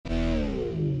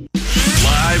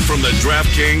from the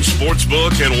DraftKings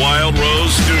Sportsbook and Wild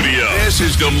Rose studio. This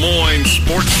is Des Moines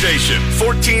Sports Station,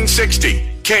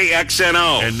 1460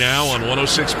 KXNO. And now on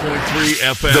 106.3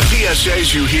 FM. The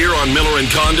PSAs you hear on Miller and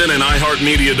Condon and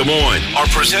iHeartMedia Des Moines are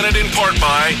presented in part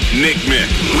by Nick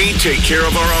Mick. We take care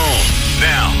of our own.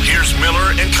 Now, here's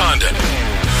Miller and Condon.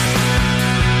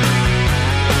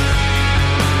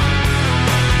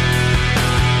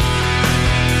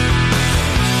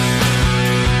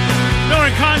 Miller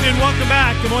and Condon, welcome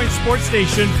back. Des Moines Sports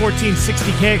Station,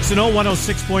 1460 KXNO,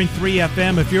 106.3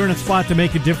 FM. If you're in a spot to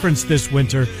make a difference this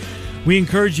winter, we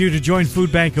encourage you to join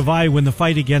Food Bank of Iowa in the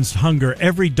fight against hunger.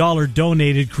 Every dollar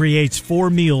donated creates 4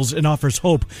 meals and offers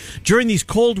hope during these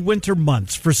cold winter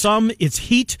months. For some, it's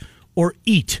heat or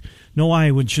eat. No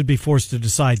Iowan should be forced to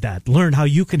decide that. Learn how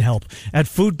you can help at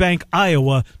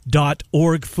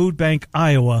foodbankiowa.org,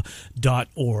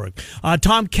 foodbankiowa.org.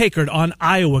 Tom Kakert on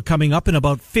Iowa coming up in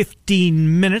about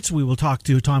 15 minutes. We will talk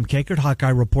to Tom Kakert,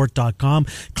 HawkeyeReport.com.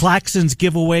 Claxon's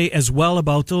giveaway as well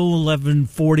about 11:40,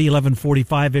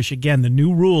 11:45-ish. Again, the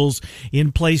new rules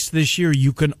in place this year.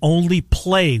 You can only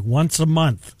play once a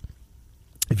month.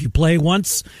 If you play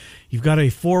once, you've got a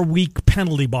 4-week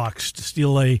penalty box to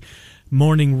steal a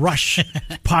Morning Rush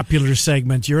popular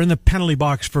segment. You're in the penalty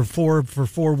box for 4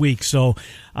 weeks. So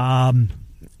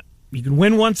you can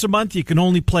win once a month. You can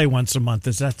only play once a month.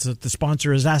 That's what the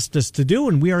sponsor has asked us to do,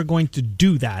 and we are going to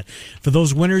do that. For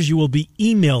those winners, you will be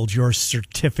emailed your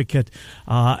certificate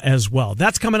as well.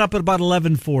 That's coming up at about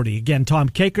 11:40. Again, Tom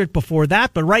Kakert before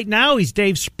that, but right now he's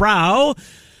Dave Sproul.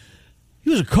 He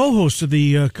was a co-host of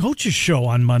the Coaches Show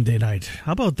on Monday night.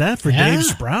 How about that for Dave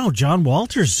Sproul? John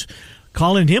Walters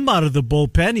calling him out of the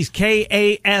bullpen. He's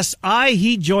KASI.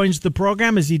 He joins the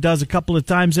program as he does a couple of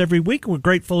times every week. We're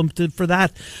grateful for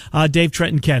that. Dave,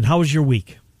 Trent, and Ken, how was your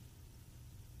week?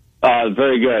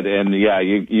 Very good. And, yeah,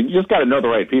 you just got to know the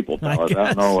right people, fellas.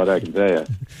 I don't know what I can tell you.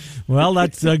 Well,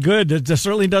 that's good. It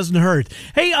certainly doesn't hurt.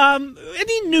 Hey,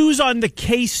 any news on the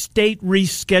K-State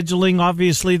rescheduling?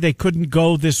 Obviously, they couldn't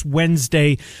go this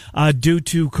Wednesday due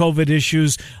to COVID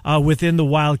issues within the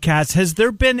Wildcats. Has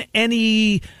there been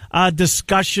any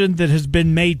discussion that has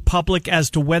been made public as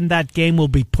to when that game will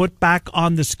be put back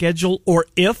on the schedule, or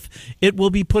if it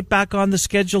will be put back on the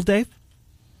schedule, Dave?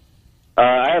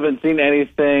 I haven't seen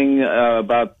anything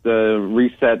about the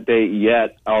reset date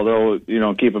yet, although,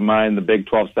 keep in mind the Big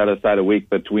 12 set aside a week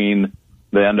between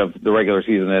the end of the regular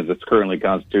season as it's currently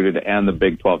constituted and the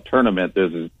Big 12 tournament.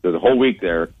 There's a whole week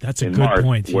there. That's a in good March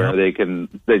point. Where they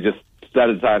just set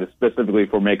aside specifically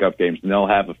for makeup games, and they'll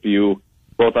have a few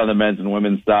both on the men's and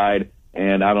women's side.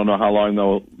 And I don't know how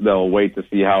long they'll wait to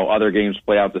see how other games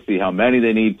play out, to see how many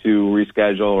they need to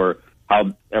reschedule or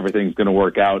how everything's going to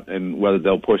work out and whether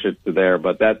they'll push it to there.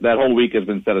 But that whole week has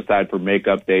been set aside for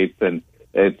makeup dates, and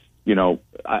it's,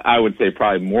 I would say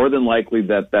probably more than likely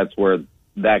that's where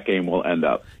that game will end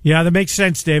up. Yeah, that makes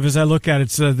sense, Dave. As I look at it,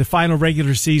 it's the final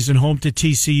regular season home to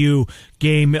TCU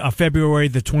game, February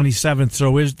the 27th.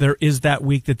 So there is that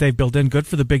week that they've built in. Good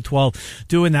for the Big 12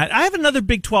 doing that. I have another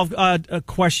Big 12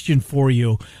 question for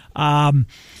you.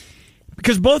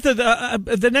 Because both of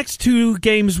the next two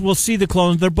games will see the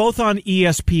clones. They're both on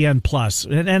ESPN Plus,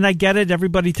 and I get it.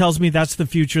 Everybody tells me that's the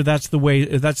future. That's the way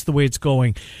it's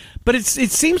going. But it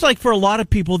seems like for a lot of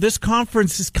people, this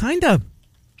conference is kind of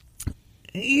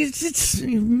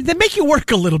they make you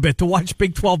work a little bit to watch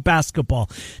Big 12 basketball.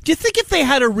 Do you think if they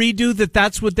had a redo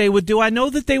that's what they would do? I know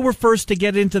that they were first to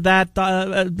get into that,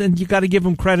 and you got to give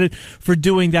them credit for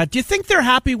doing that. Do you think they're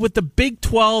happy with the Big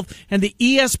 12 and the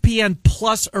ESPN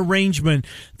Plus arrangement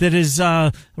that is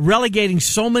relegating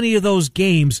so many of those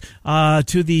games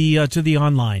to the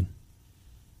online?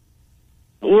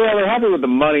 Well, they're happy with the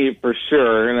money for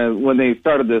sure. And when they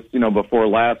started this, before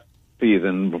last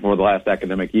season, before the last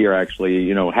academic year, actually,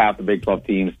 half the Big 12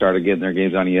 teams started getting their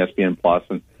games on ESPN Plus,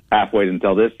 and half waited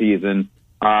until this season.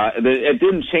 It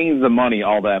didn't change the money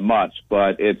all that much,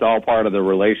 but it's all part of the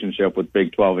relationship with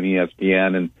Big 12 and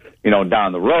ESPN. And,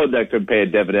 down the road, that could pay a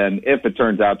dividend if it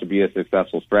turns out to be a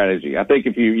successful strategy. I think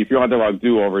if you want to talk about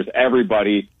do-overs,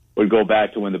 everybody would go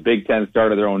back to when the Big Ten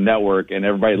started their own network, and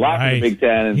everybody laughed at the Big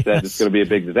Ten and said it's going to be a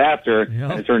big disaster.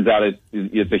 Yep. And it turns out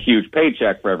it's a huge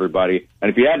paycheck for everybody. And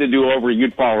if you had to do over,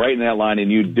 you'd fall right in that line and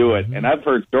you'd do it. Mm-hmm. And I've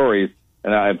heard stories,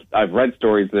 and I've read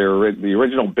stories. The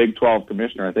original Big 12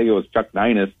 commissioner, I think it was Chuck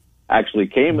Ninus, actually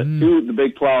came to the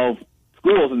Big 12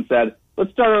 schools and said,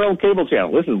 let's start our own cable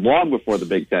channel. This is long before the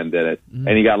Big Ten did it,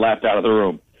 and he got laughed out of the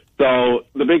room. So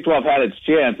the Big 12 had its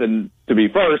chance and to be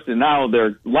first, and now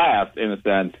they're last, in a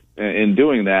sense, in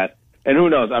doing that. And who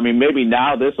knows? I mean, maybe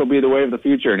now this will be the way of the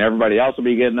future, and everybody else will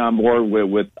be getting on board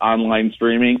with online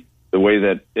streaming, the way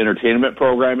that entertainment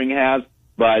programming has.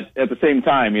 But at the same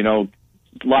time,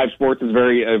 live sports is a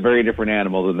very different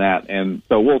animal than that. And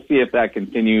so we'll see if that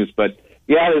continues. But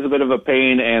yeah, there's a bit of a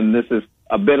pain, and this is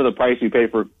a bit of the price we pay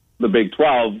for the Big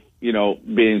 12,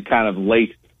 being kind of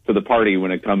late to the party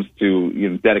when it comes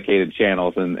to dedicated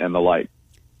channels and the like.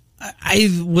 I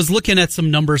was looking at some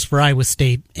numbers for Iowa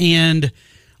State, and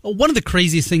one of the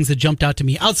craziest things that jumped out to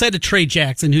me, outside of Trey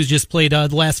Jackson, who's just played the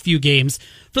last few games,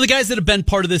 for the guys that have been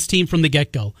part of this team from the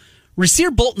get-go,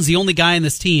 Rasir Bolton's the only guy in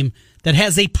this team that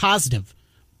has a positive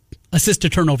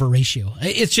assist-to-turnover ratio.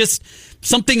 It's just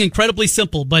something incredibly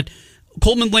simple, but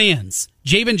Coleman Lands,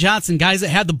 Javen Johnson, guys that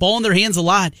have the ball in their hands a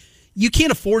lot, you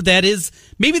can't afford that.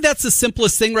 Maybe that's the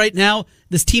simplest thing right now.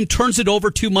 This team turns it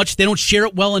over too much. They don't share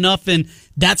it well enough, and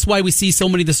that's why we see so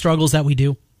many of the struggles that we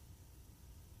do.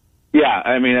 Yeah,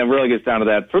 I mean, it really gets down to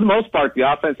that. For the most part,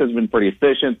 the offense has been pretty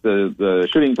efficient. The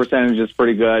shooting percentage is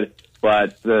pretty good,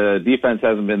 but the defense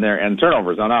hasn't been there. And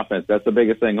turnovers on offense, that's the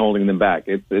biggest thing holding them back.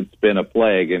 It's been a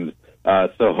plague. And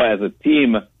so as a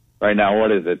team right now,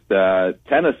 what is it?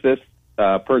 10 assists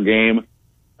per game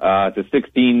to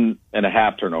 16 and a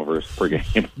half turnovers per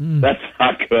game. That's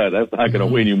not good. That's not going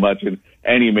to win you much in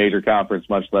any major conference,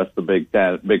 much less the Big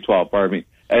 12, pardon me.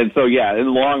 And so, yeah, in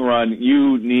the long run,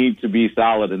 you need to be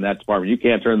solid in that department. You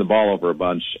can't turn the ball over a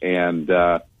bunch and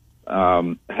have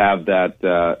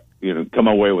that, come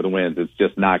away with wins. It's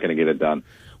just not going to get it done.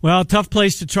 Well, tough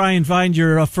place to try and find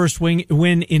your first win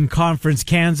in conference.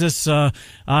 Kansas,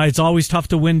 it's always tough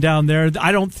to win down there.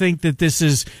 I don't think that this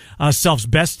is Self's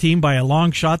best team by a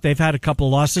long shot. They've had a couple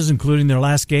of losses, including their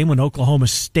last game when Oklahoma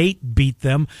State beat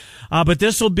them. But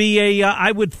this will be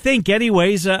I would think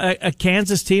anyways, a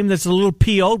Kansas team that's a little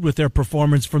PO'd with their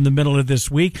performance from the middle of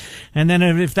this week. And then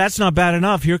if that's not bad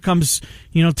enough, here comes,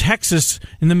 Texas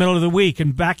in the middle of the week,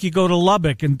 and back you go to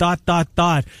Lubbock and ...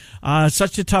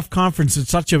 Such a tough conference and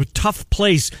such a tough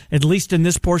place, at least in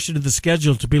this portion of the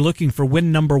schedule, to be looking for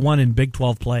win number 1 in Big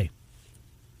 12 play.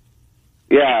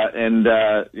 Yeah, and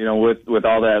with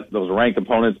all those ranked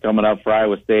opponents coming up for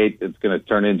Iowa State, it's going to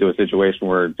turn into a situation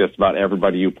where just about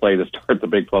everybody you play to start the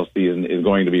Big 12 season is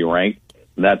going to be ranked,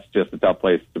 and that's just a tough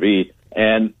place to be.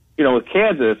 And with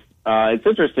Kansas, it's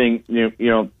interesting.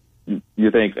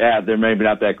 You think, they're maybe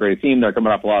not that great a team. They're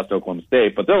coming off a loss to Oklahoma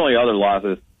State, but their only other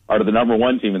losses are to the number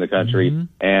 1 team in the country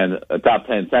and a top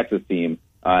 10 Texas team.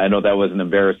 I know that was an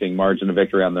embarrassing margin of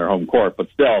victory on their home court, but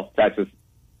still, Texas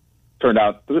turned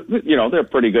out, they're a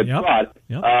pretty good squad.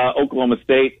 Yep. Oklahoma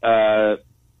State,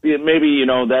 maybe,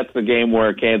 that's the game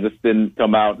where Kansas didn't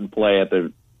come out and play at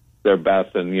their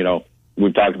best. And,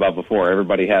 we've talked about before,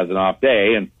 everybody has an off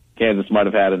day, and Kansas might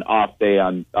have had an off day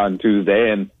on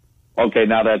Tuesday. And, okay,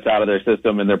 now that's out of their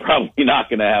system, and they're probably not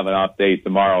going to have an off day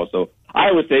tomorrow. So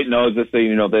Iowa State knows this,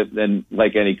 that then,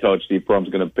 like any coach, Steve Prohm's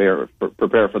going to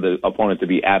prepare for the opponent to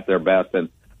be at their best, and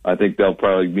I think they'll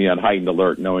probably be on heightened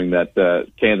alert, knowing that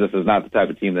Kansas is not the type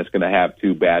of team that's going to have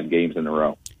 2 bad games in a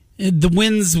row. The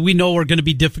wins we know are going to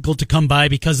be difficult to come by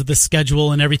because of the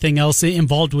schedule and everything else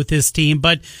involved with this team,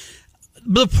 but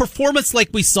the performance like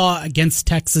we saw against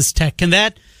Texas Tech, can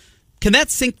that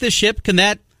sink the ship? Can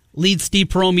that lead Steve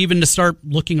Prohm even to start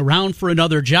looking around for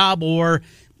another job, or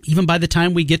even by the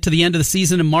time we get to the end of the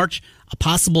season in March, a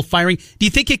possible firing? Do you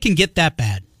think it can get that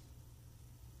bad?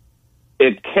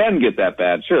 It can get that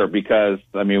bad, sure, because,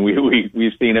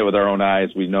 we've seen it with our own eyes.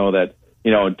 We know that,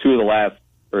 three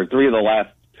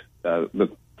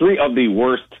of the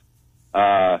worst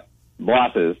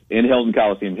losses in Hilton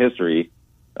Coliseum history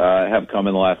have come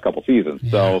in the last couple seasons.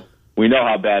 Yeah. So we know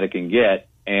how bad it can get,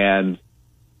 and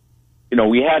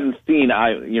we hadn't seen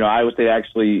Iowa State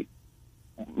actually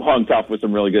hung tough with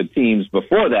some really good teams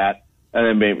before that, and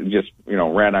then maybe just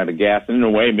ran out of gas. And in a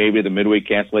way, maybe the midweek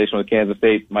cancellation with Kansas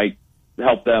State might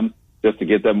help them just to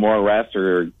get them more rest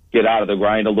or get out of the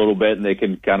grind a little bit, and they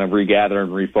can kind of regather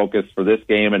and refocus for this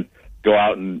game and go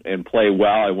out and play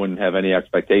well. I wouldn't have any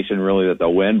expectation really that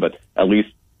they'll win, but at least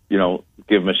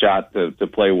give them a shot to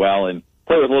play well and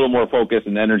play with a little more focus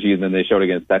and energy than they showed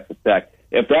against Texas Tech.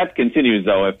 If that continues,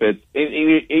 though,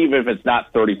 even if it's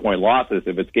not 30-point losses,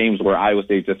 if it's games where Iowa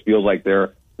State just feels like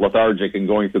they're lethargic and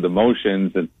going through the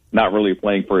motions and not really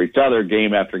playing for each other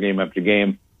game after game after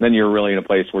game, then you're really in a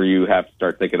place where you have to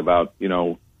start thinking about,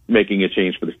 making a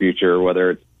change for the future,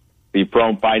 whether it's the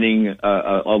Prohm finding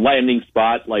a landing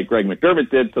spot like Greg McDermott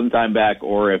did some time back,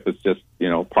 or if it's just,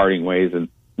 parting ways and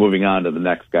moving on to the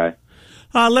next guy.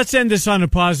 Let's end this on a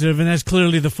positive, and that's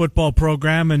clearly the football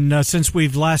program. And since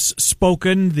we've last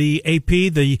spoken, the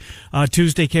AP,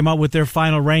 Tuesday came out with their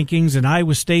final rankings, and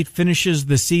Iowa State finishes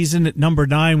the season at number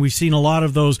 9. We've seen a lot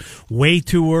of those way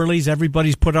too earlys.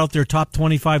 Everybody's put out their top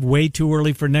 25 way too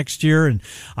early for next year, and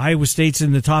Iowa State's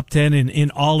in the top 10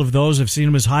 in all of those. I've seen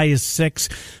them as high as 6,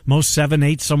 most 7,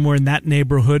 8, somewhere in that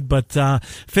neighborhood. But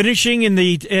finishing in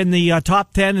the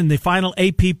top 10 in the final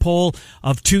AP poll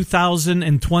of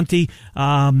 2020.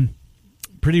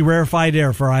 Pretty rarefied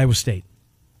air for Iowa State.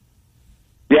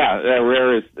 Yeah,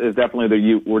 rare is definitely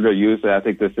the word to use. I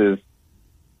think this is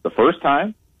the first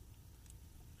time,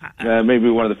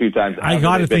 maybe one of the few times. I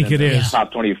got to think it is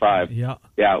top 25. Yeah,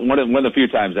 one of the few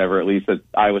times ever, at least, that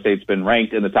Iowa State's been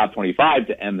ranked in the top 25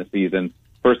 to end the season.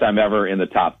 First time ever in the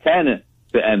top 10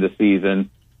 to end the season,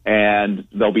 and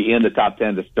they'll be in the top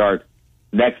 10 to start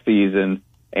next season.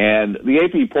 And the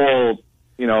AP poll,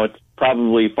 it's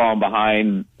probably fallen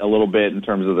behind a little bit in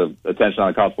terms of the attention on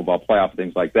the college football playoff and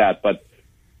things like that. But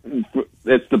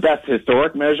it's the best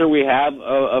historic measure we have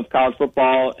of college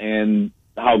football and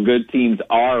how good teams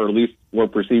are, or at least were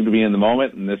perceived to be in the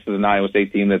moment. And this is an Iowa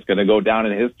State team that's going to go down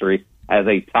in history as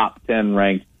a top 10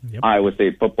 ranked Iowa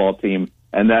State football team.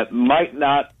 And that might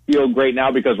not feel great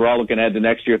now because we're all looking ahead to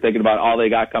next year, thinking about all they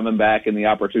got coming back and the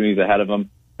opportunities ahead of them.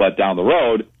 But down the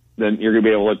road, then you're going to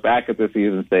be able to look back at this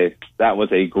season and say, that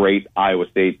was a great Iowa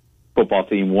State football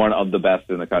team, one of the best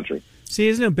in the country. See,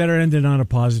 isn't it better ending on a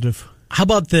positive? How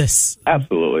about this?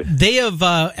 Absolutely. They have,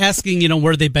 asking,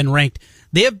 where they've been ranked.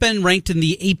 They have been ranked in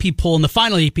the AP poll, in the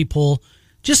final AP poll,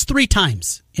 just 3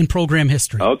 times in program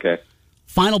history. Okay.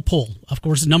 Final poll, of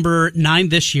course, number 9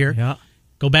 this year. Yeah.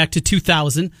 Go back to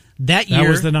 2000. That year. That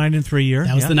was the 9-3 year.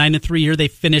 That was the 9-3 year. They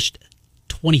finished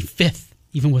 25th.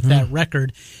 Even with that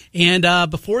record. And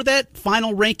before that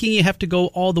final ranking, you have to go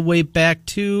all the way back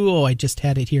to, I just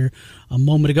had it here a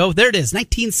moment ago. There it is,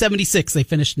 1976. They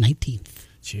finished 19th.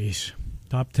 Jeez.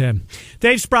 Top 10.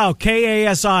 Dave Sproul,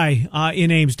 KASI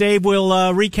in Ames. Dave, we'll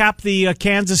recap the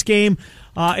Kansas game,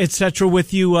 etc.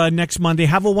 with you next Monday.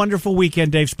 Have a wonderful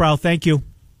weekend, Dave Sproul. Thank you.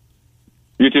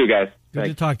 You too, guys. Good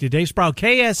to talk to you. Dave Sproul,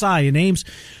 KSI in Ames.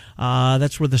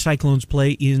 That's where the Cyclones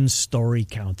play in Story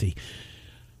County.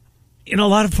 A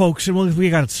lot of folks, and we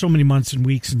got so many months and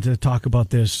weeks to talk about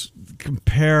this,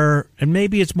 compare, and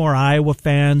maybe it's more Iowa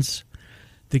fans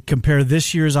that compare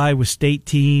this year's Iowa State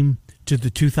team to the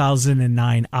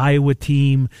 2009 Iowa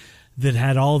team that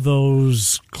had all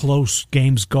those close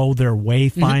games go their way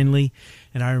finally.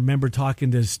 Mm-hmm. And I remember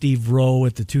talking to Steve Rowe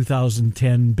at the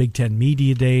 2010 Big Ten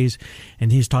Media Days,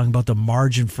 and he's talking about the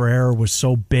margin for error was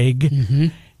so big.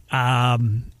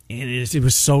 Mm-hmm. It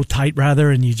was so tight,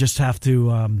 rather, and you just have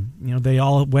to, they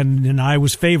all went in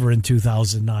Iowa's favor in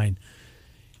 2009.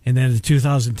 And then the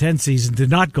 2010 season did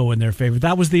not go in their favor.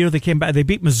 That was the year they came back. They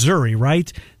beat Missouri,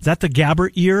 right? Is that the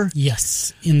Gabbert year?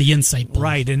 Yes, in the Insight Bowl.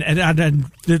 Right, and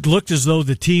it looked as though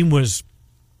the team was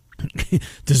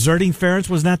deserting Ferentz.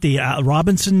 Wasn't that the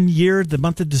Robinson year, the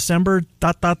month of December, ...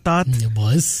 It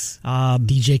was.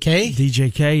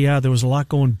 DJK, yeah. There was a lot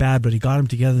going bad, but he got them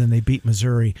together and they beat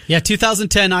Missouri. Yeah,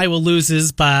 2010, Iowa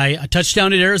loses by a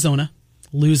touchdown at Arizona,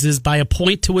 loses by a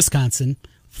point to Wisconsin,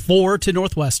 4 to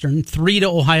Northwestern, 3 to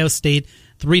Ohio State,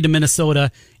 3 to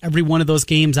Minnesota. Every one of those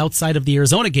games outside of the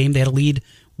Arizona game, they had a lead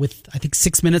with, I think,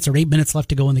 6 minutes or 8 minutes left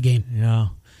to go in the game. Yeah.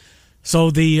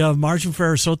 So the margin for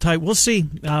error is so tight. We'll see.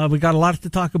 We got a lot to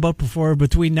talk about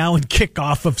between now and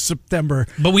kickoff of September.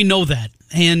 But we know that.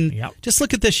 And just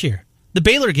look at this year. The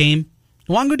Baylor game,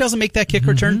 Nwangu doesn't make that kick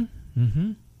return.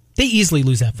 Mm-hmm. They easily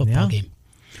lose that football game.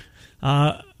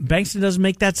 Bankston doesn't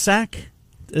make that sack.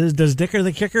 Does Dicker,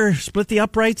 the kicker, split the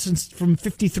uprights from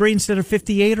 53 instead of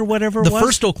 58 or whatever it was? The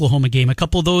first Oklahoma game, a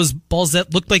couple of those balls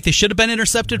that looked like they should have been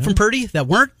intercepted from Purdy that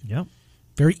weren't. Yep.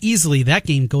 Very easily, that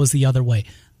game goes the other way.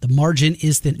 The margin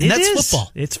is thin. And that's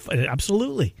football. It's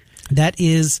absolutely. That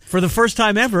is. For the first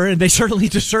time ever, and they certainly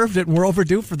deserved it, and we're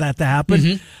overdue for that to happen.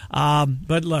 Mm-hmm.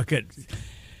 But look,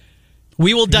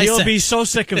 we will dissect. You'll be so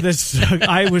sick of this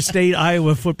Iowa State,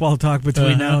 Iowa football talk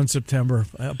between now and September.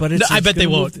 But I bet they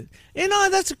won't.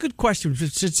 That's a good question.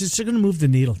 It's going to move the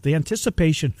needle. The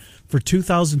anticipation for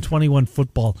 2021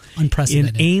 football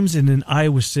unprecedented in Ames and in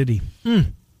Iowa City.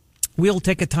 We'll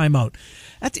take a timeout.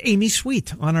 That's Amy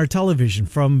Sweet on our television.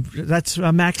 That's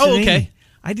Max and okay. Amy.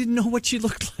 I didn't know what she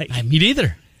looked like. Me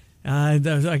neither.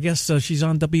 I guess she's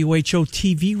on WHO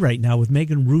TV right now with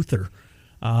Megan Ruther,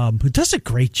 who does a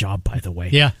great job, by the way.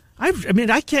 Yeah.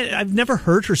 I've never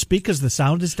heard her speak because the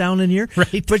sound is down in here.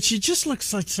 Right. But she just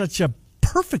looks like such a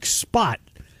perfect spot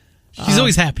She's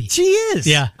always happy. She is.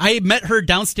 Yeah. I met her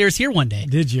downstairs here one day.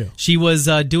 Did you? She was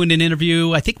doing an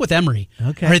interview, I think, with Emery.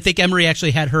 Okay. Or I think Emery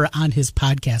actually had her on his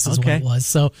podcast is what it was.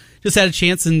 So just had a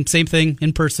chance, and same thing,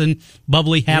 in person,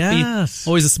 bubbly, happy. Yes.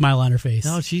 Always a smile on her face.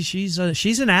 No, she's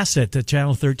an asset to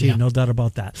Channel 13, no doubt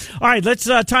about that. All right, let's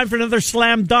time for another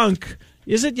slam dunk.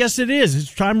 Is it? Yes, it is.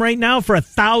 It's time right now for a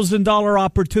 $1,000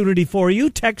 opportunity for you.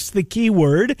 Text the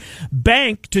keyword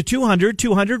BANK to 200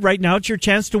 200. Right now, it's your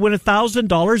chance to win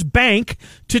 $1,000. BANK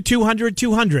to 200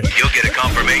 200. You'll get a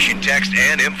confirmation text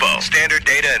and info. Standard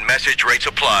data and message rates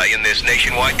apply in this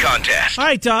nationwide contest. All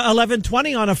right,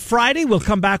 11:20 on a Friday. We'll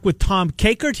come back with Tom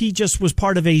Kakert. He just was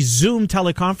part of a Zoom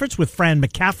teleconference with Fran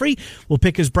McCaffrey. We'll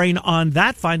pick his brain on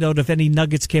that, find out if any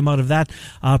nuggets came out of that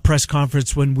press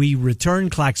conference when we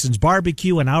return. Claxon's Barbecue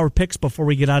and our picks before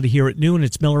we get out of here at noon.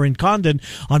 It's Miller and Condon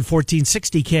on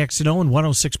 1460 KXNO and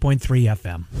 106.3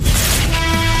 FM.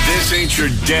 This ain't your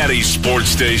daddy's sports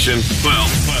station. Well,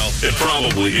 it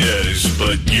probably is,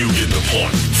 but you get the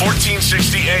point.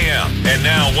 1460 AM and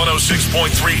now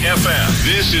 106.3 FM.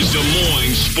 This is Des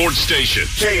Moines Sports Station,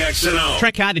 KXNO.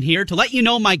 Trent Condon here to let you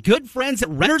know my good friends at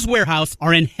Renter's Warehouse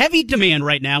are in heavy demand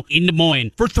right now in Des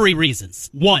Moines for 3 reasons.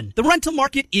 1, the rental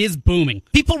market is booming.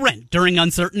 People rent during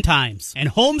uncertain times, and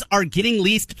homes are getting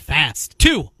leased fast.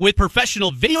 2, with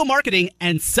professional video marketing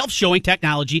and self-showing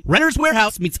technology, Renter's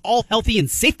Warehouse meets all healthy and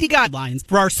safety guidelines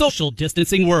for our social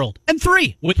distancing world. And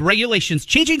 3, with regulations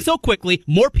changing so quickly,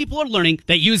 more people are learning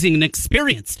that using an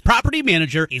experienced property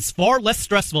manager is far less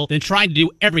stressful than trying to do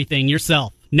everything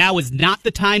yourself. Now is not the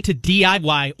time to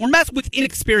DIY or mess with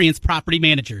inexperienced property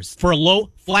managers. For a low,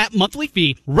 flat monthly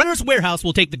fee, Renter's Warehouse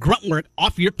will take the grunt work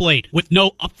off your plate with no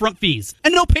upfront fees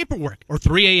and no paperwork or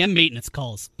 3 a.m. maintenance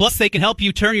calls. Plus, they can help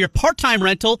you turn your part-time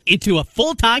rental into a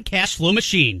full-time cash flow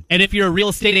machine. And if you're a real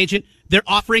estate agent, they're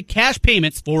offering cash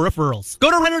payments for referrals.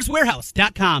 Go to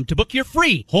renterswarehouse.com to book your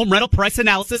free home rental price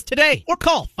analysis today or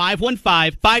call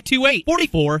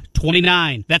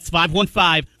 515-528-4429. That's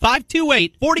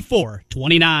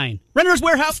 515-528-4429. Renters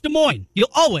Warehouse, Des Moines. You'll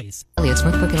always... Elliotts,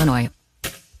 Northbrook, Illinois.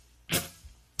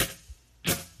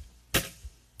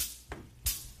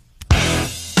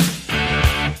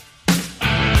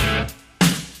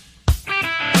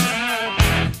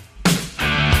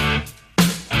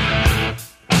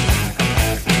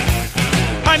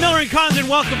 Condon,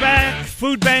 welcome back.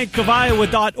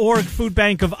 Foodbankofiowa.org.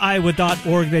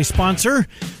 Foodbankofiowa.org. They sponsor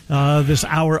this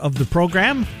hour of the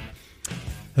program.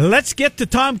 Let's get to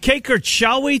Tom Kakert,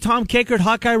 shall we? Tom Kakert,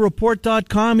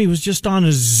 HawkeyeReport.com. He was just on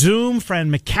a Zoom.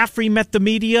 Fran McCaffrey met the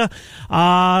media.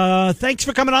 Thanks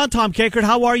for coming on, Tom Kakert.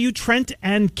 How are you? Trent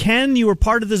and Ken, you were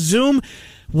part of the Zoom.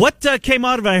 What came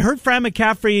out of it? I heard Fran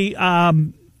McCaffrey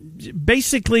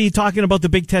basically talking about the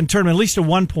Big Ten tournament, at least at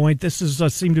one point. This is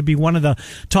seemed to be one of the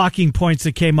talking points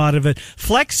that came out of it.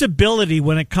 Flexibility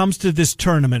when it comes to this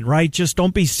tournament, right? Just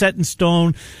don't be set in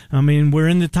stone. I mean, we're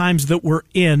in the times that we're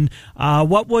in.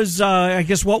 What was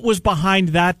behind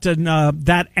that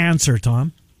that answer,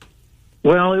 Tom?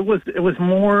 Well, it was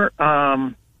more.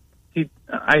 I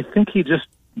think he just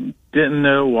didn't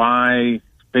know why.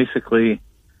 Basically.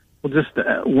 Well, just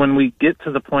when we get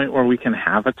to the point where we can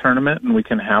have a tournament and we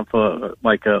can have a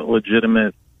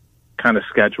legitimate kind of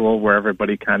schedule where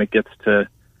everybody kind of gets to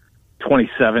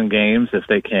 27 games if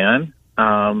they can,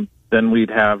 then we'd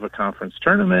have a conference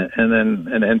tournament and then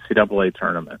an NCAA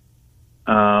tournament.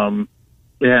 And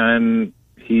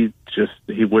he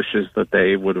wishes that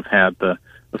they would have had the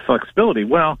flexibility.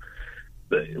 Well,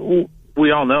 we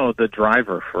all know the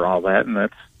driver for all that, and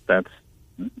that's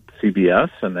CBS,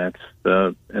 and that's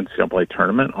the NCAA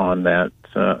tournament on that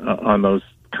on those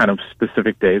kind of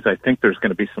specific days. I think there's going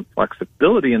to be some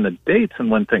flexibility in the dates and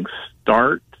when things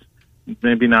start.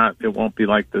 Maybe not. It won't be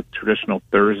like the traditional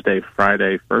Thursday,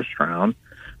 Friday first round.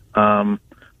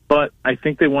 But I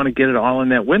think they want to get it all in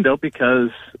that window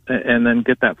and then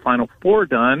get that Final Four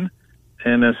done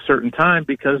in a certain time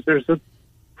because there's a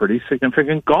pretty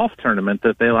significant golf tournament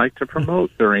that they like to promote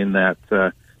during that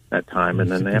time, and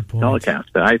then they have to telecast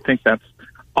it. I think that's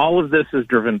all of this is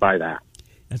driven by that.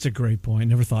 That's a great point.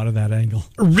 Never thought of that angle.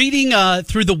 Reading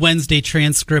through the Wednesday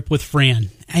transcript with Fran,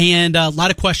 and a lot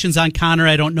of questions on Connor.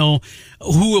 I don't know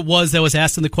who it was that was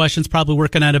asking the questions, probably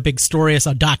working on a big story. I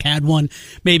saw Doc had one.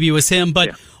 Maybe it was him. But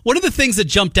one of the things that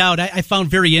jumped out, I found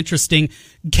very interesting,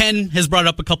 Ken has brought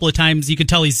up a couple of times, you can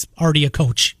tell he's already a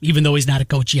coach, even though he's not a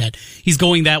coach yet. He's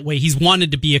going that way. He's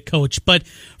wanted to be a coach. But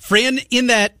Fran, in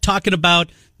that, talking about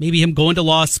maybe him going to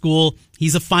law school,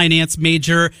 he's a finance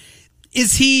major.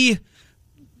 Is he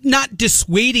not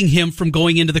dissuading him from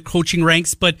going into the coaching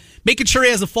ranks, but making sure he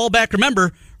has a fallback.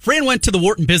 Remember, Fran went to the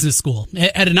Wharton Business School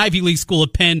at an Ivy League school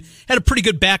at Penn, had a pretty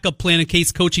good backup plan in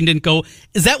case coaching didn't go.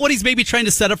 Is that what he's maybe trying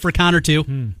to set up for Connor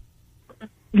too?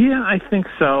 Yeah, I think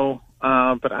so.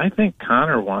 But I think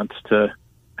Connor wants to.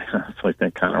 I honestly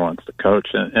think Connor wants to coach,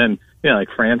 and like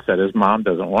Fran said, his mom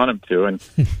doesn't want him to. And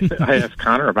I asked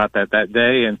Connor about that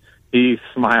day, and he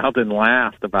smiled and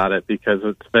laughed about it because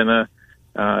it's been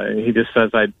he just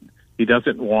says she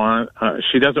doesn't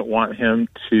want him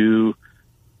to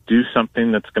do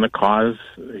something that's going to cause,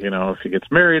 if he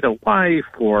gets married, a wife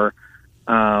or,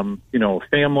 a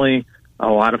family, a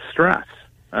lot of stress.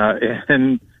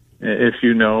 And if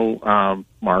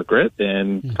Margaret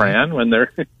and Fran, when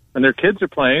their kids are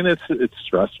playing, it's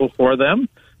stressful for them.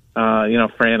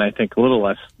 Fran, I think a little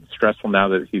less stressful now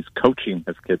that he's coaching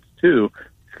his kids too.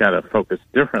 He's got to focus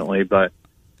differently, but,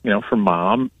 for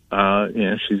mom,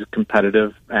 she's a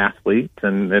competitive athlete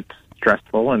and it's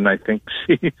stressful. And I think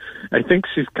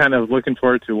she's kind of looking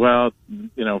forward to,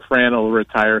 Fran will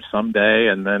retire someday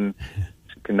and then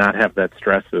she can not have that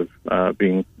stress of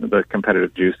being the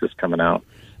competitive juices coming out.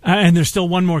 And there's still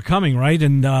one more coming, right?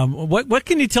 And what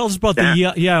can you tell us about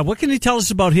what can you tell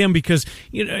us about him? Because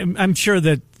I'm sure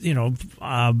that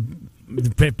a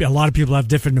lot of people have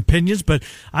different opinions, but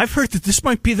I've heard that this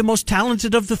might be the most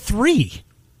talented of the three.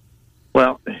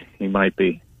 Well, he might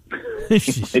be.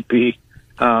 He might be.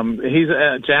 He's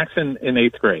Jackson in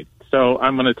 8th grade, so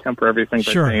I'm going to temper everything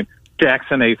by saying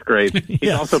Jackson 8th grade. He's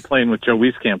Yes. also playing with Joe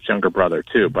Wieskamp's younger brother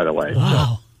too, by the way.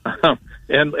 Wow. So,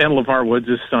 and LeVar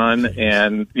Woods' son,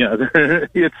 and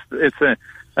it's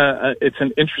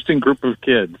an interesting group of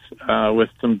kids with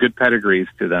some good pedigrees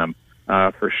to them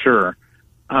for sure.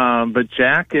 But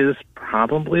Jack is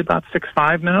probably about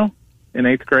 6'5" now in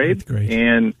 8th grade,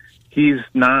 and he's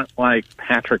not like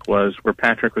Patrick was, where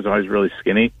Patrick was always really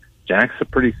skinny. Jack's a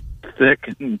pretty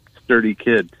thick and sturdy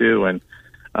kid too, and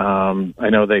I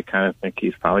know they kind of think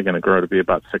he's probably going to grow to be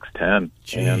about 6'10",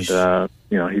 and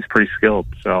he's pretty skilled.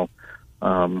 So,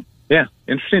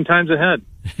 interesting times ahead.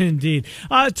 Indeed.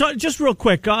 Just real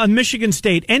quick, on Michigan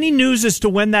State, any news as to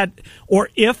when that, or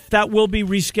if that will be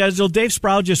rescheduled? Dave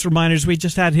Sproul just reminded us, we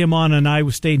just had him on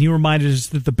Iowa State, and he reminded us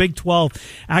that the Big 12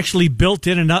 actually built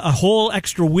in a whole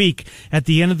extra week at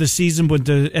the end of the season, when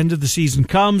the end of the season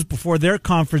comes, before their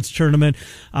conference tournament.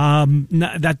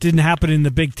 That didn't happen in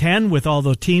the Big 10 with all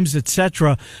the teams,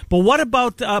 etc. But what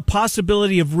about the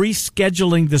possibility of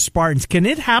rescheduling the Spartans? Can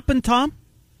it happen, Tom?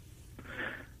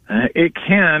 It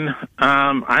can.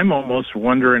 I'm almost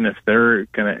wondering if they're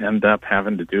going to end up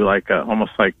having to do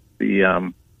almost like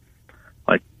the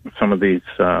like some of these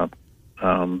smaller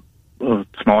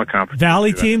conferences.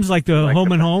 Valley teams, like the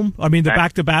home and home. I mean, the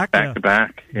back-to-back.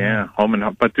 Back-to-back, yeah, home and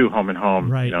home, but do home and home.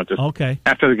 Right.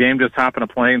 After the game, just hop in a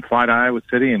plane, fly to Iowa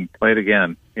City, and play it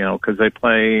again. Because they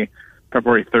play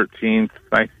February 13th,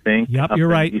 I think. Yep, you're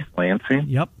right. East Lansing.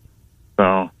 Yep.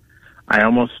 So,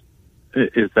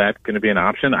 is that going to be an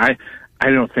option? I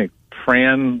don't think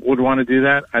Fran would want to do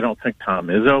that. I don't think Tom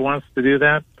Izzo wants to do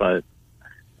that. But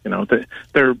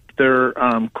they're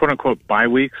quote unquote bye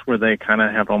weeks, where they kind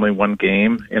of have only one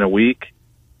game in a week,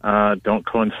 don't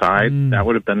coincide. That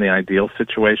would have been the ideal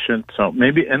situation. So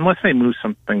maybe, unless they move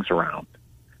some things around,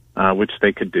 which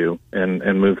they could do,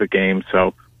 and move the game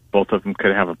so both of them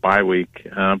could have a bye week.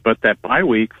 But that bye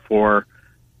week for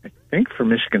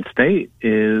Michigan State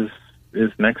is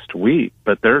next week,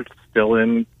 but they're still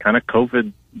in kind of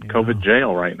COVID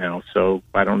jail right now. So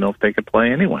I don't know if they could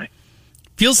play anyway.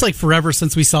 Feels like forever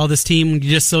since we saw this team. You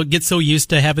just get so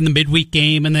used to having the midweek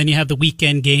game, and then you have the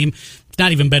weekend game. It's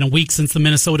not even been a week since the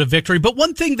Minnesota victory. But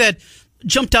one thing that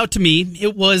jumped out to me,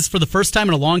 it was, for the first time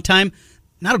in a long time,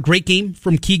 not a great game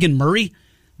from Keegan Murray.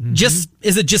 Is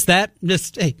it just that?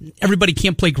 Hey, everybody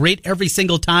can't play great every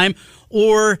single time?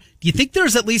 Or do you think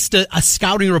there's at least a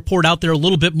scouting report out there a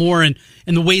little bit more in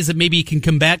the ways that maybe he can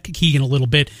combat Keegan a little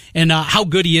bit, and how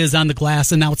good he is on the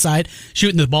glass and outside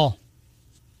shooting the ball?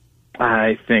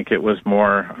 I think it was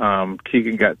more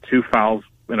Keegan got 2 fouls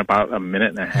in about a minute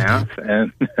and a half,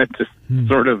 and it just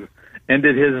sort of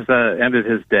ended his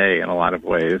day in a lot of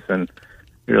ways, and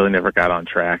he really never got on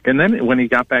track. And then when he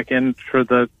got back in for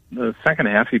the second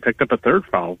half, he picked up a 3rd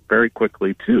foul very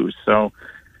quickly too. So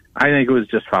I think it was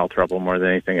just foul trouble more than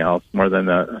anything else, more than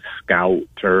a scout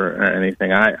or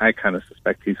anything. I kind of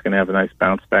suspect he's going to have a nice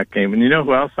bounce back game. And you know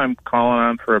who else I'm calling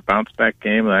on for a bounce back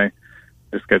game? I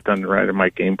just got done writing my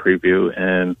game preview,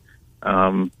 and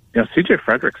C.J.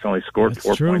 Frederick's only scored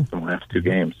 4 points in the last 2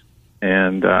 games,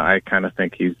 and I kind of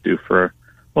think he's due for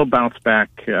bounce back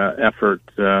effort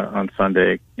on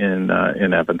Sunday in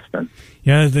Evanston.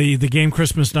 Yeah, the game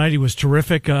Christmas night, he was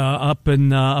terrific up in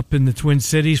the Twin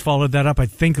Cities. Followed that up, I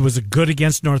think it was a good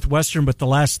against Northwestern, but the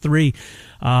last three,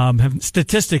 have,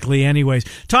 statistically, anyways.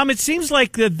 Tom, it seems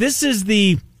like this is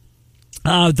the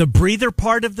breather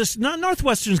part of this.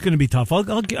 Northwestern's going to be tough.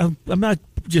 I'm not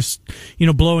just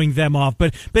blowing them off,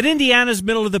 but Indiana's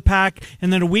middle of the pack,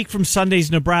 and then a week from Sunday's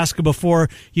Nebraska before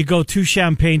you go to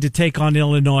Champaign to take on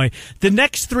Illinois. The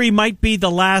next three might be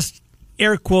the last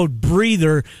air quote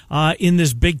breather in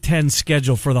this Big Ten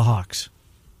schedule for the Hawks.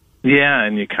 Yeah,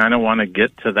 and you kind of want to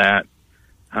get to that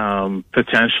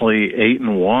potentially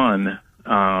 8-1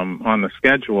 on the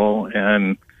schedule,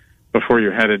 and before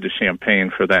you're headed to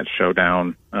Champaign for that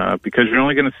showdown, because you're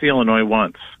only going to see Illinois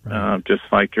once, right. Just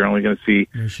like you're only going to see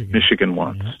Michigan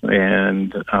once. Yeah.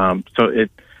 And so it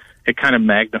kind of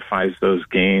magnifies those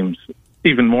games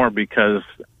even more, because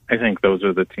I think those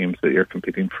are the teams that you're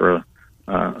competing for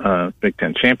a Big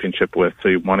Ten championship with. So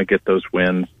you want to get those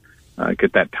wins,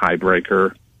 get that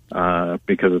tiebreaker,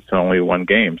 because it's only one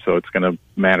game. So it's going to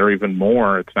matter even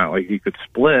more. It's not like you could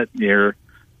split.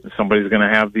 Somebody's going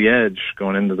to have the edge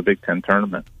going into the Big Ten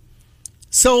tournament.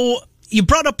 So you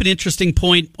brought up an interesting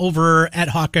point over at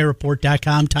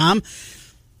HawkeyeReport.com, Tom.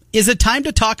 Is it time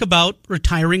to talk about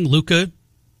retiring Luka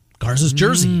Garza's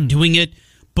jersey? Doing it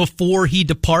before he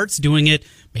departs, doing it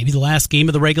maybe the last game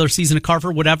of the regular season at Carver,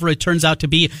 whatever it turns out to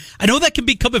be. I know that can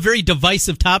become a very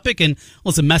divisive topic, and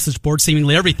it's a message board.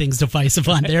 Seemingly everything's divisive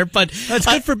on there, but that's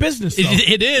good for business, though.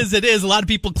 It is. A lot of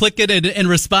people click it and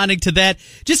responding to that.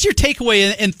 Just your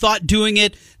takeaway and thought doing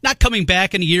it, not coming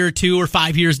back in a year or 2 or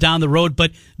 5 years down the road,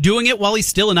 but doing it while he's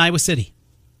still in Iowa City.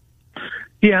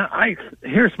 Yeah,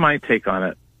 here's my take on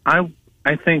it.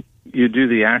 I think you do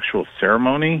the actual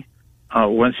ceremony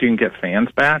once you can get fans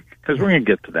back, because we're going to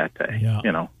get to that day,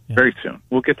 very soon.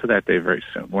 We'll get to that day very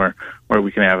soon, where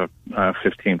we can have a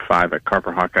 15-5 at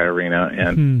Carver Hawkeye Arena,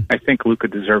 and I think Luka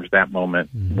deserves that moment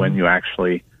when you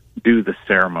actually do the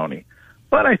ceremony.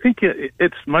 But I think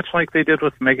it's much like they did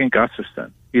with Megan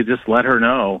Gustafson. You just let her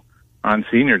know on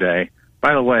Senior Day,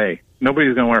 by the way,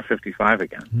 nobody's going to wear 55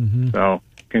 again. So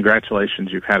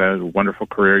congratulations, you've had a wonderful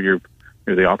career.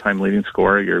 You're the all-time leading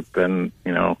scorer. You've been,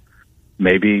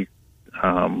 maybe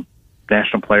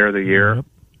National Player of the Year,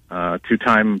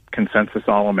 2-time consensus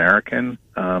All-American.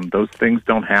 Those things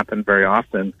don't happen very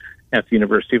often at the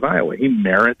University of Iowa. He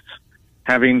merits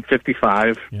having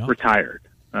 55 retired.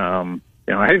 I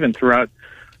even threw out,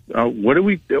 what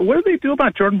do they do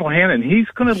about Jordan Bohannon? He's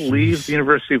going to leave the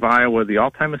University of Iowa the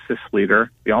all-time assist leader,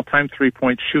 the all-time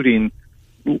three-point shooting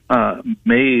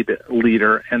made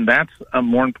leader, and that's a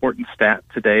more important stat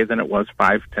today than it was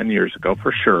 5-10 years ago,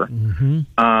 for sure.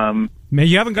 Man,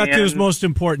 you haven't got to his most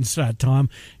important stat, Tom,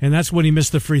 and that's when he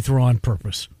missed the free throw on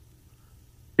purpose.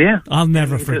 Yeah, I'll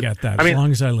never forget that as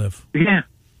long as I live. Yeah.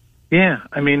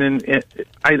 I mean,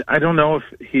 I don't know if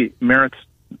he merits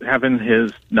having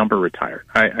his number retired.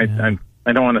 I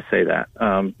don't want to say that,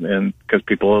 and because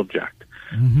people will object,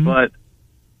 but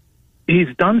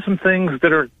he's done some things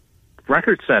that are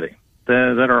record-setting,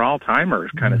 that are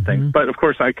all-timers kind of things. But, of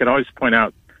course, I could always point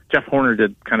out Jeff Horner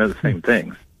did kind of the same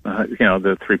things.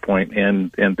 The three-point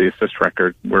and the assist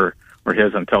record were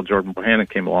his until Jordan Bohannon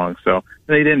came along. So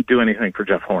they didn't do anything for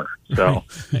Jeff Horner. So,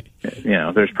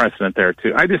 there's precedent there,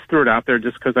 too. I just threw it out there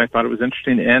just because I thought it was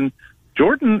interesting. And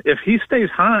Jordan, if he stays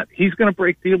hot, he's going to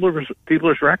break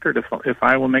Diebler's record if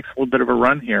Iowa makes a little bit of a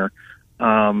run here.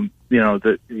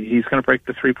 That he's going to break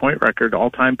the three-point record,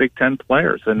 all-time Big Ten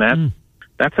players, and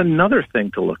that's another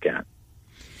thing to look at.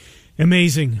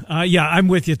 Amazing. I'm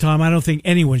with you, Tom. I don't think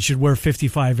anyone should wear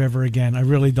 55 ever again. I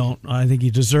really don't. I think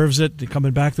he deserves it,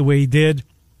 coming back the way he did.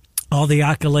 All the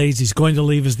accolades. He's going to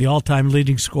leave as the all-time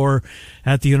leading scorer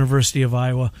at the University of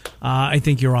Iowa. I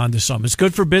think you're on to something. It's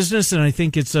good for business, and I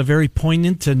think it's very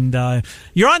poignant, and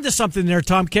you're on to something there,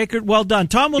 Tom Kakert. Well done.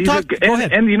 Tom, we'll talk. Go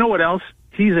ahead. And you know what else?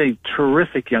 He's a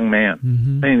terrific young man.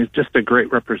 I mean, he's just a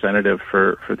great representative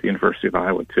for the University of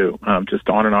Iowa, too. Just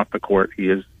on and off the court, he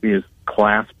is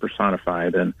class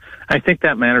personified, and I think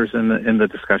that matters in the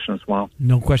discussion as well.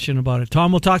 No question about it.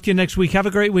 Tom, we'll talk to you next week. Have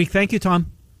a great week. Thank you,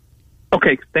 Tom.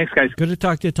 Okay, thanks, guys. Good to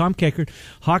talk to you, Tom Kakert,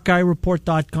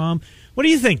 HawkeyeReport.com. What do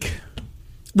you think?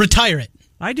 Retire it.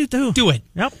 I do, too. Do it.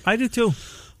 Yep, I do, too.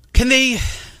 Can they...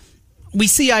 We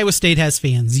see Iowa State has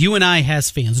fans. UNI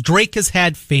has fans. Drake has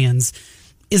had fans.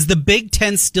 Is the Big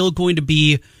Ten still going to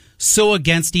be so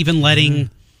against even letting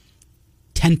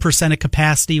 10% of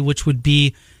capacity, which would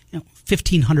be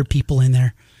 1,500 people in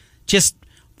there, just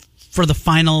for the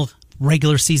final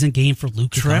regular season game for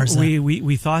Luka Garza.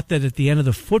 We thought that at the end of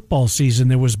the football season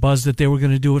there was buzz that they were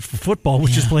going to do it for football,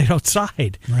 which is played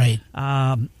outside. Right.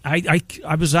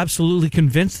 I was absolutely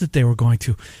convinced that they were going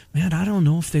to. Man, I don't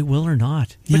know if they will or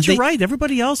not. But you're right.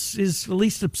 Everybody else is at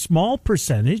least a small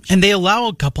percentage. And they allow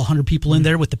a couple hundred people in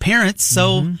there with the parents,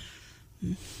 so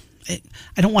I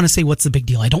don't want to say what's the big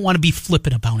deal. I don't want to be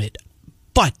flippant about it.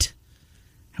 But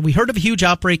have we heard of a huge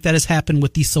outbreak that has happened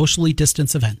with these socially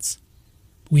distanced events?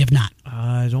 We have not.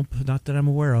 Not that I'm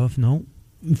aware of, no.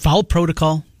 Follow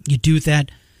protocol. You do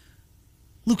that.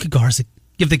 Luka Garza,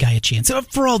 give the guy a chance.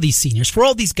 For all these seniors, for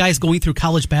all these guys going through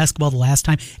college basketball the last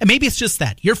time, and maybe it's just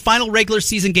that. Your final regular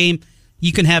season game,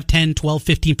 you can have 10, 12,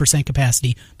 15%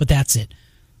 capacity, but that's it.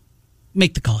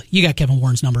 Make the call. You got Kevin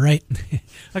Warren's number, right?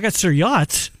 I got Sir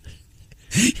Yachts.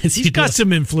 He's got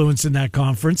some influence in that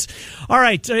conference. All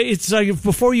right, it's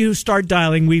before you start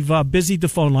dialing, we've busied the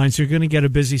phone lines, so you're going to get a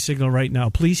busy signal right now.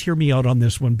 Please hear me out on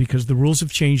this one because the rules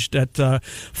have changed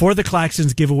for the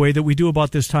Claxons giveaway that we do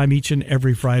about this time each and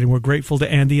every Friday. And we're grateful to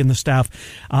Andy and the staff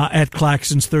at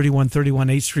Claxons, 3131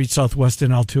 8th Street Southwest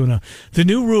in Altoona. The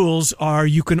new rules are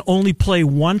you can only play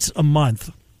once a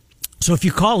month. So if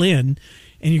you call in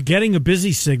and you're getting a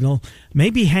busy signal,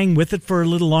 maybe hang with it for a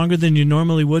little longer than you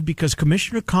normally would because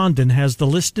Commissioner Condon has the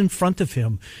list in front of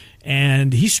him,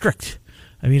 and he's strict.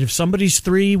 I mean, if somebody's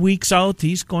 3 weeks out,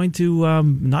 he's going to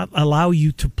not allow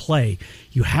you to play.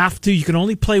 You can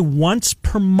only play once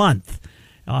per month.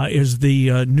 Is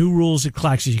the new rules at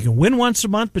Claxons. You can win once a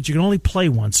month, but you can only play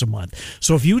once a month.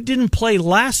 So if you didn't play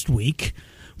last week,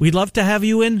 we'd love to have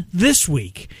you in this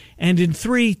week. And in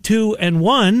 3, 2, and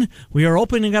 1, we are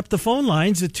opening up the phone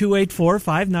lines at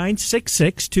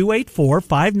 284-5966,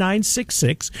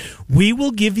 284-5966. We will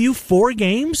give you 4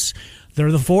 games.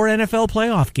 They're the 4 NFL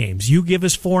playoff games. You give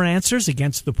us 4 answers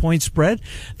against the point spread.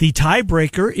 The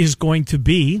tiebreaker is going to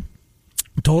be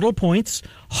total points,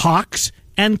 Hawks,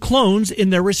 and Clones in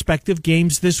their respective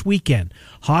games this weekend.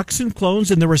 Hawks and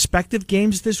Clones in their respective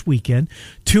games this weekend.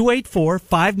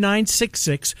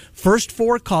 284-5966. First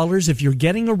 4 callers. If you're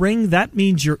getting a ring, that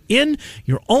means you're in.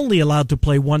 You're only allowed to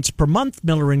play once per month.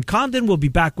 Miller and Condon will be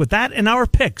back with that and our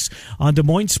picks on Des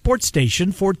Moines Sports Station,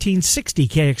 1460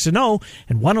 KXNO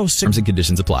and 106. Terms and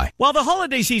conditions apply. While the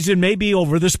holiday season may be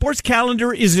over, the sports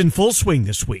calendar is in full swing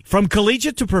this week. From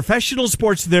collegiate to professional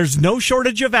sports, there's no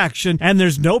shortage of action, and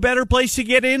there's no better place to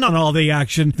get in on all the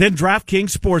action than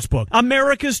DraftKings Sportsbook,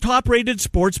 America's top-rated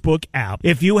sportsbook app.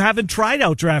 If you haven't tried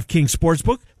out DraftKings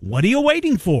Sportsbook, what are you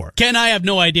waiting for? Ken, I have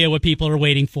no idea what people are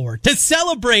waiting for. To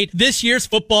celebrate this year's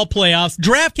football playoffs,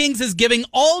 DraftKings is giving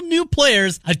all new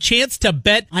players a chance to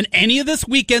bet on any of this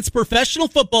weekend's professional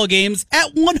football games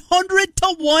at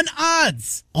 100-1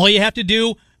 odds. All you have to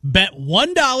do, bet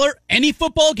 $1 any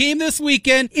football game this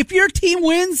weekend. If your team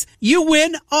wins, you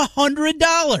win $100.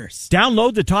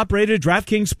 Download the top-rated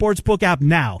DraftKings Sportsbook app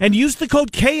now and use the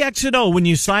code KXNO when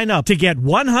you sign up to get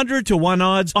 100-1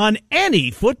 odds on any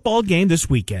football game this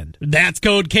weekend. That's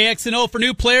code KXNO for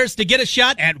new players to get a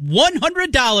shot at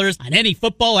 $100 on any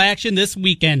football action this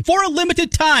weekend. For a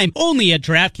limited time, only at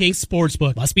DraftKings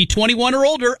Sportsbook. Must be 21 or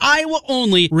older, Iowa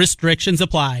only. Restrictions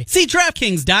apply. See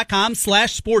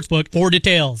DraftKings.com/sportsbook for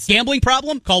details. Gambling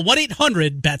problem? Call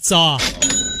 1-800-BETS-OFF.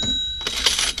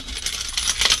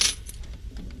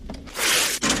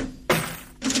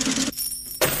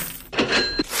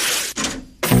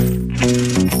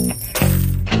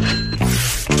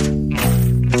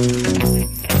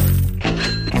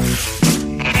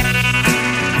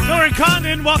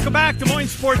 Condon, welcome back to Des Moines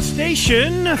Sports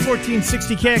Station,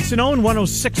 1460 KXNO and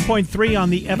 106.3 on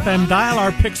the FM dial.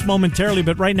 Our picks momentarily,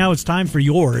 but right now it's time for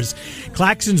yours.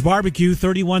 Claxons Barbecue,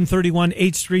 3131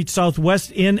 8th Street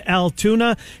Southwest in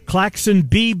Altoona. Claxon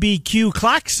BBQ,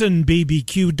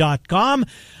 ClaxonBBQ.com.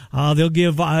 They'll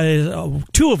give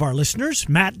 2 of our listeners,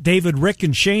 Matt, David, Rick,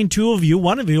 and Shane, 2 of you.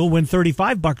 One of you will win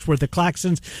 $35 worth of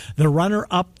Claxons. The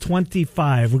runner-up,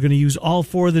 $25. We're going to use all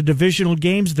 4 of the divisional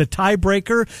games. The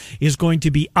tiebreaker is going to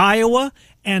be Iowa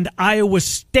and Iowa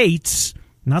State's,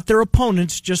 not their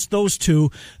opponents, just those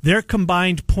 2, their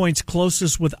combined points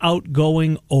closest without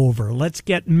going over. Let's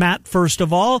get Matt first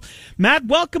of all. Matt,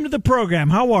 welcome to the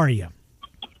program. How are you?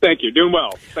 Thank you. Doing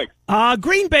well. Thanks.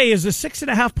 Green Bay is a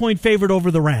 6.5-point favorite over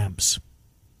the Rams.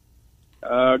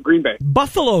 Green Bay.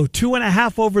 Buffalo,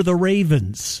 2.5 over the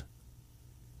Ravens.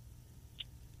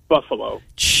 Buffalo.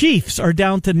 Chiefs are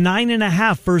down to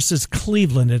 9.5 versus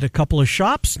Cleveland at a couple of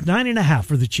shops. 9.5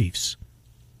 for the Chiefs.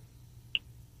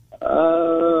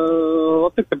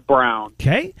 I'll take the Browns.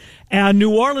 Okay. And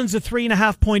New Orleans, a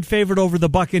 3.5-point favorite over the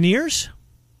Buccaneers.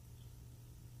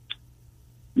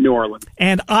 New Orleans.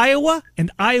 And Iowa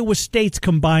and Iowa State's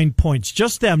combined points.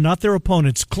 Just them, not their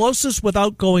opponents. Closest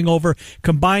without going over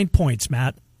combined points,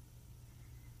 Matt.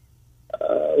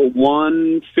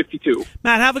 152.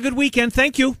 Matt, have a good weekend.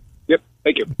 Thank you. Yep,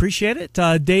 thank you. Appreciate it.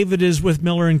 David is with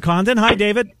Miller and Condon. Hi,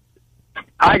 David.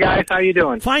 Hi, guys. How you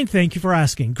doing? Fine, thank you for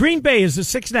asking. Green Bay is a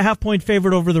 6.5-point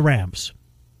favorite over the Rams.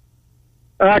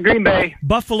 Green Bay.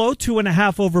 Buffalo,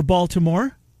 2.5 over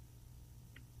Baltimore.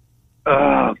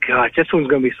 Oh, gosh, this one's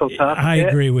going to be so tough. I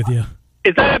agree with you.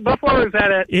 Is that at Buffalo or is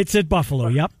that at... It's at Buffalo,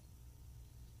 yep.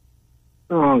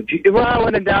 Oh, gee. Well,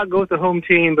 when in doubt, go with the home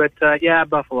team, but yeah,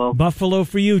 Buffalo. Buffalo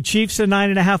for you. Chiefs, a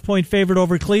 9.5-point favorite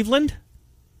over Cleveland.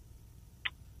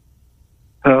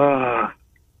 Boy.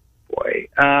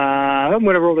 I'm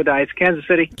going to roll the dice. Kansas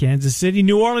City. Kansas City.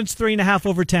 New Orleans, 3.5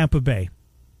 over Tampa Bay.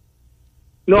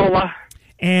 Nola.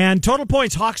 And total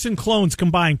points, Hawks and Clones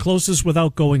combined, closest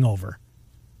without going over.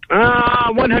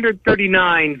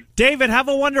 139. David, have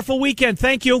a wonderful weekend.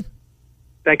 Thank you.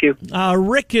 Thank you.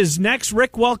 Rick is next.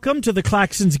 Rick, welcome to the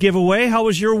Claxons giveaway. How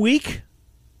was your week?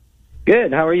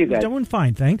 Good. How are you guys? Doing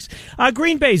fine, thanks.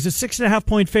 Green Bay's a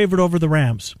 6.5-point favorite over the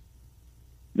Rams.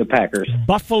 The Packers.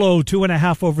 Buffalo,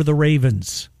 2.5 over the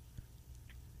Ravens.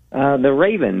 The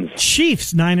Ravens.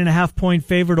 Chiefs, 9.5-point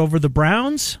favorite over the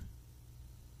Browns.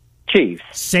 Chiefs.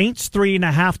 Saints,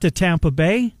 3.5 to Tampa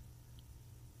Bay.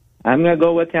 I'm going to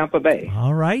go with Tampa Bay.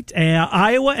 All right.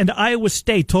 Iowa and Iowa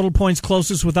State, total points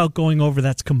closest without going over.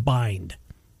 That's combined.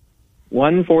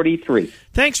 143.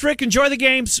 Thanks, Rick. Enjoy the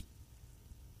games.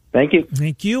 Thank you.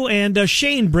 Thank you. And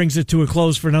Shane brings it to a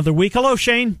close for another week. Hello,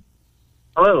 Shane.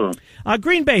 Hello.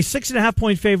 Green Bay,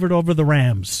 6.5-point favorite over the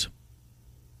Rams.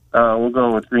 We'll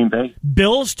go with Green Bay.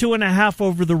 Bills, 2.5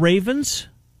 over the Ravens.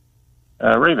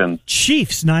 Ravens.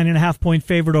 Chiefs, 9.5-point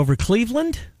favorite over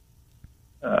Cleveland.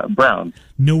 Browns.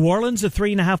 New Orleans, a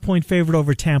 3.5-point favorite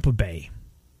over Tampa Bay.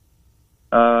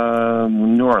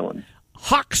 New Orleans.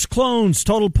 Hawks, Clones,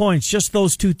 total points. Just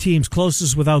those two teams,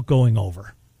 closest without going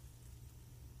over.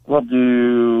 We'll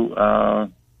do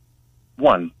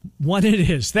 1. 1 it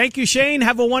is. Thank you, Shane.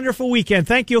 Have a wonderful weekend.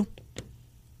 Thank you.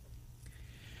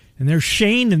 And there's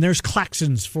Shane and there's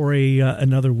Claxons for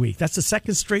another week. That's the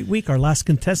second straight week our last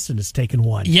contestant has taken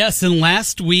 1. Yes, and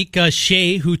last week,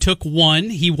 Shea, who took 1,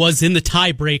 he was in the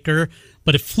tiebreaker,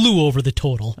 but it flew over the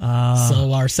total.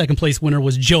 So our second place winner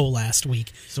was Joe last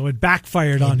week. So it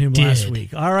backfired on him last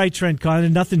week. All right, Trent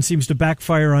Condon, nothing seems to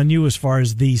backfire on you as far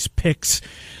as these picks.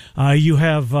 You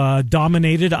have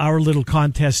dominated our little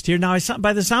contest here. Now,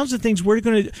 by the sounds of things,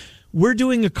 we're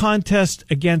doing a contest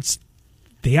against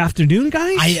the afternoon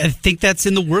guys? I think that's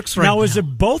in the works right now. Now, is it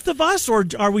both of us, or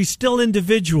are we still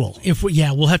individual?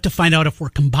 We'll have to find out if we're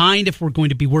combined, if we're going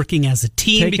to be working as a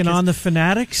team. Taking on the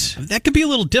Fanatics? That could be a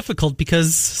little difficult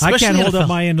because I can't hold up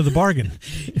my end of the bargain.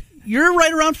 You're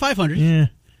right around 500. Yeah.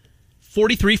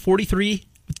 43,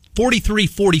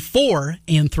 44,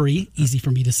 and 3. Easy for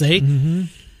me to say. Mm-hmm.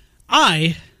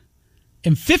 I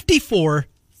am 54,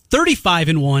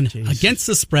 35-1 against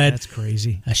the spread. That's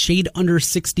crazy. A shade under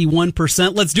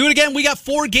 61%. Let's do it again. We got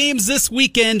 4 games this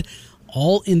weekend,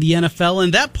 all in the NFL,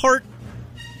 and that part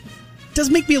does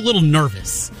make me a little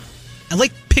nervous. I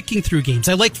like picking through games.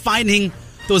 I like finding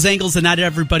those angles that not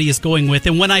everybody is going with.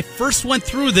 And when I first went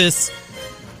through this,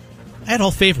 I had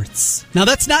all favorites. Now,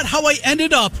 that's not how I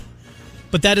ended up,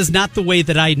 but that is not the way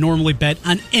that I normally bet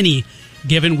on any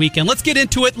given weekend. Let's get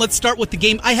into it. Let's start with the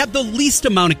game I have the least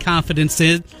amount of confidence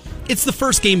in. It's the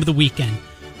first game of the weekend.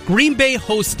 Green Bay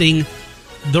hosting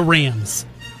the Rams.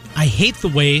 I hate the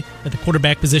way that the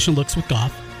quarterback position looks with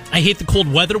Goff. I hate the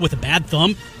cold weather with a bad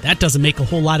thumb. That doesn't make a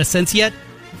whole lot of sense yet.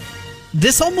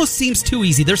 This almost seems too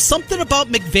easy. There's something about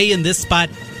McVay in this spot.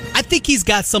 I think he's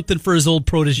got something for his old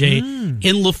protege in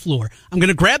LaFleur. I'm going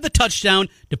to grab the touchdown,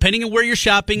 depending on where you're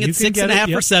shopping. It's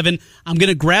 6.5 or 7. I'm going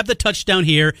to grab the touchdown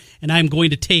here, and I'm going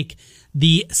to take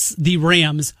the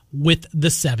Rams with the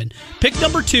 7. Pick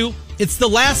number 2. It's the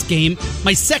last game,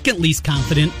 my second least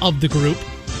confident of the group,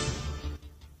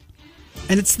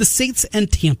 and it's the Saints and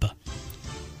Tampa.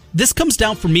 This comes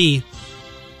down for me.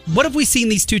 What have we seen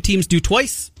these two teams do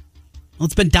twice? Well,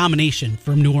 it's been domination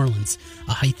from New Orleans.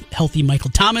 A healthy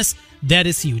Michael Thomas, that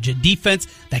is huge. A defense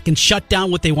that can shut down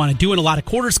what they want to do in a lot of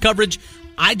quarters coverage.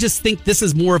 I just think this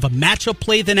is more of a matchup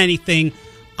play than anything.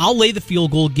 I'll lay the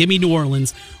field goal. Give me New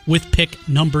Orleans with pick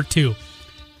number 2.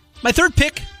 My third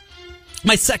pick,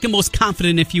 my second most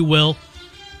confident, if you will,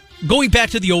 going back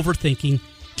to the overthinking,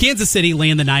 Kansas City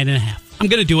laying the 9.5. I'm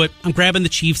going to do it. I'm grabbing the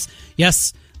Chiefs.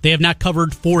 Yes, they have not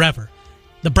covered forever.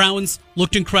 The Browns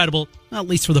looked incredible, at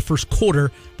least for the first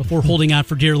quarter, before holding on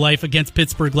for dear life against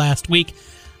Pittsburgh last week.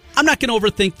 I'm not going to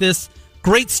overthink this.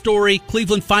 Great story.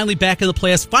 Cleveland finally back in the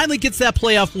playoffs, finally gets that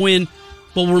playoff win.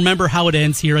 But we'll remember how it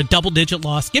ends here, a double-digit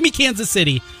loss. Give me Kansas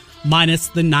City minus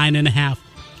the 9.5.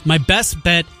 My best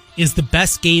bet is the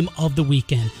best game of the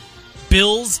weekend.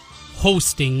 Bills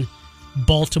hosting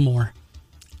Baltimore.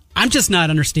 I'm just not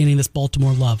understanding this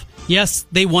Baltimore love. Yes,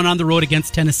 they won on the road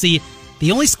against Tennessee. They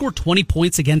only scored 20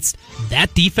 points against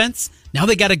that defense. Now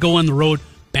they got to go on the road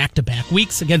back-to-back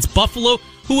weeks against Buffalo,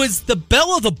 who is the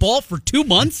belle of the ball for 2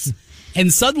 months,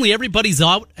 and suddenly everybody's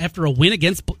out after a win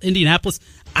against Indianapolis.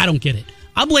 I don't get it.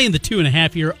 I'm laying the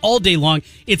 2.5 here all day long.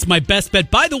 It's my best bet.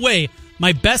 By the way,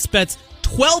 my best bet's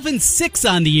 12-6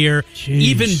 on the year. Jeez.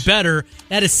 Even better.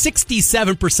 That is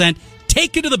 67%.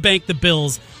 Take it to the bank, the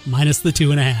Bills, minus the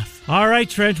 2.5. All right,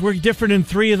 Trent, we're different in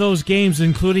 3 of those games,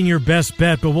 including your best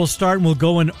bet, but we'll start and we'll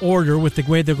go in order with the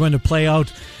way they're going to play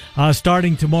out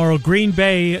starting tomorrow. Green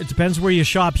Bay, it depends where you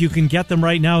shop. You can get them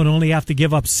right now and only have to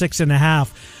give up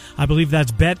 6.5. I believe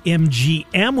that's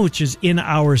BetMGM, which is in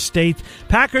our state.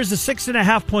 Packers, a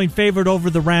 6.5-point favorite over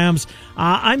the Rams.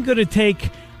 I'm going to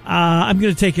take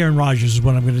Aaron Rodgers is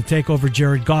what I'm going to take over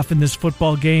Jared Goff in this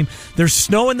football game. There's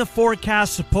snow in the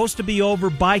forecast, supposed to be over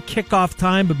by kickoff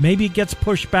time, but maybe it gets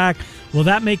pushed back. Will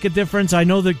that make a difference? I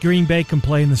know that Green Bay can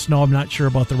play in the snow. I'm not sure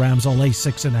about the Rams. I'll lay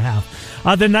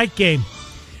 6.5. The night game.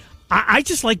 I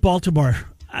just like Baltimore.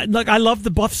 I love the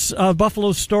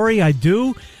Buffalo story. I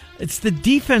do. It's the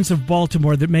defense of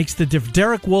Baltimore that makes the difference.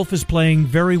 Derek Wolfe is playing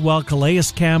very well. Calais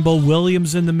Campbell,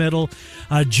 Williams in the middle.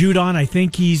 Judon, I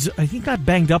think got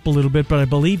banged up a little bit, but I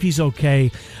believe he's okay.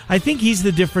 I think he's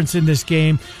the difference in this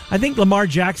game. I think Lamar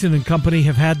Jackson and company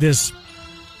have had this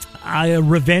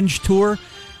revenge tour.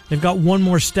 They've got one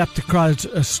more step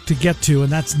to get to,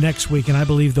 and that's next week, and I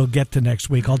believe they'll get to next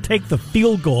week. I'll take the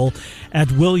field goal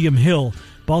at William Hill.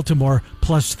 Baltimore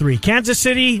 +3. Kansas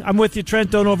City, I'm with you,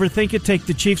 Trent. Don't overthink it. Take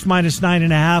the Chiefs minus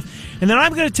 9.5. And then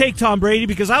I'm going to take Tom Brady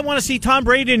because I want to see Tom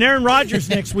Brady and Aaron Rodgers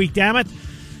next week, damn it.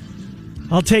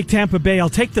 I'll take Tampa Bay. I'll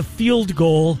take the field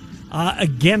goal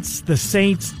against the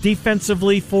Saints.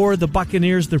 Defensively for the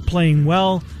Buccaneers, they're playing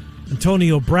well.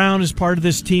 Antonio Brown is part of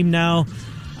this team now.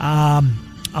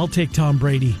 I'll take Tom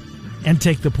Brady and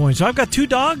take the points. So I've got 2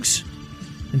 dogs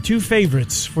and 2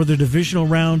 favorites for the divisional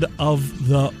round of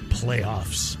the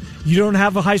playoffs. You don't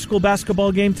have a high school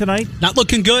basketball game tonight? Not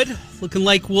looking good. Looking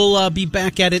like we'll be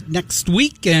back at it next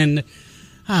week. And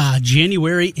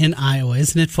January in Iowa.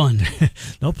 Isn't it fun?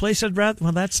 No place I'd rather.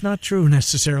 Well, that's not true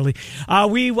necessarily. I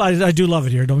do love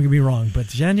it here. Don't get me wrong. But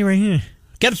January,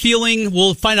 Got a feeling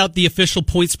we'll find out the official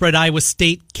point spread. Iowa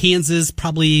State, Kansas,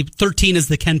 probably 13 is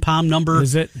the Ken Pom number.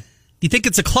 Is it? Do you think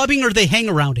it's a clubbing or they hang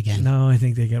around again? No, I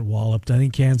think they get walloped. I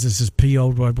think Kansas has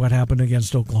PO'd what happened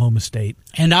against Oklahoma State.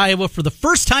 And Iowa, for the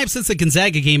first time since the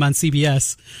Gonzaga game on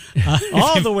CBS.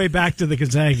 All the way back to the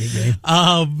Gonzaga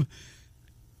game.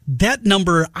 That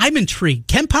number, I'm intrigued.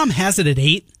 Ken Pom has it at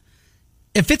 8.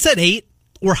 If it's at 8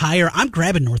 or higher, I'm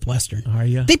grabbing Northwestern. Are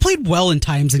you? They played well in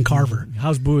times in Carver.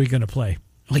 How's Bowie going to play?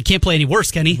 Well, he can't play any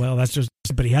worse, can he? Well, that's just.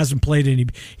 But he hasn't played any.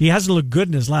 He hasn't looked good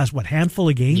in his last handful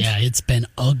of games. Yeah, it's been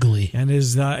ugly. And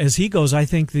as he goes, I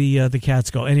think the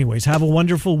Cats go. Anyways, have a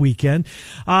wonderful weekend.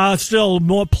 Still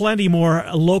plenty more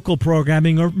local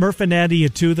programming. Murph and Eddie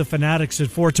at 2, the Fanatics at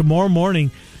 4. Tomorrow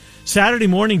morning, Saturday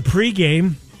morning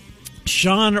pregame.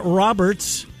 Sean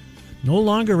Roberts, no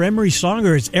longer Emery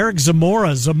Songer. It's Eric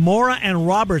Zamora. Zamora and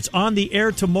Roberts on the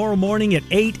air tomorrow morning at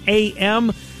 8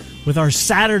 a.m. with our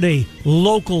Saturday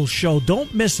local show.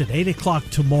 Don't miss it, 8 o'clock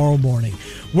tomorrow morning.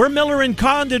 We're Miller and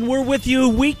Condon. We're with you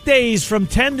weekdays from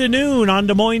 10 to noon on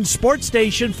Des Moines Sports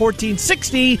Station,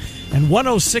 1460 and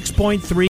 106.3.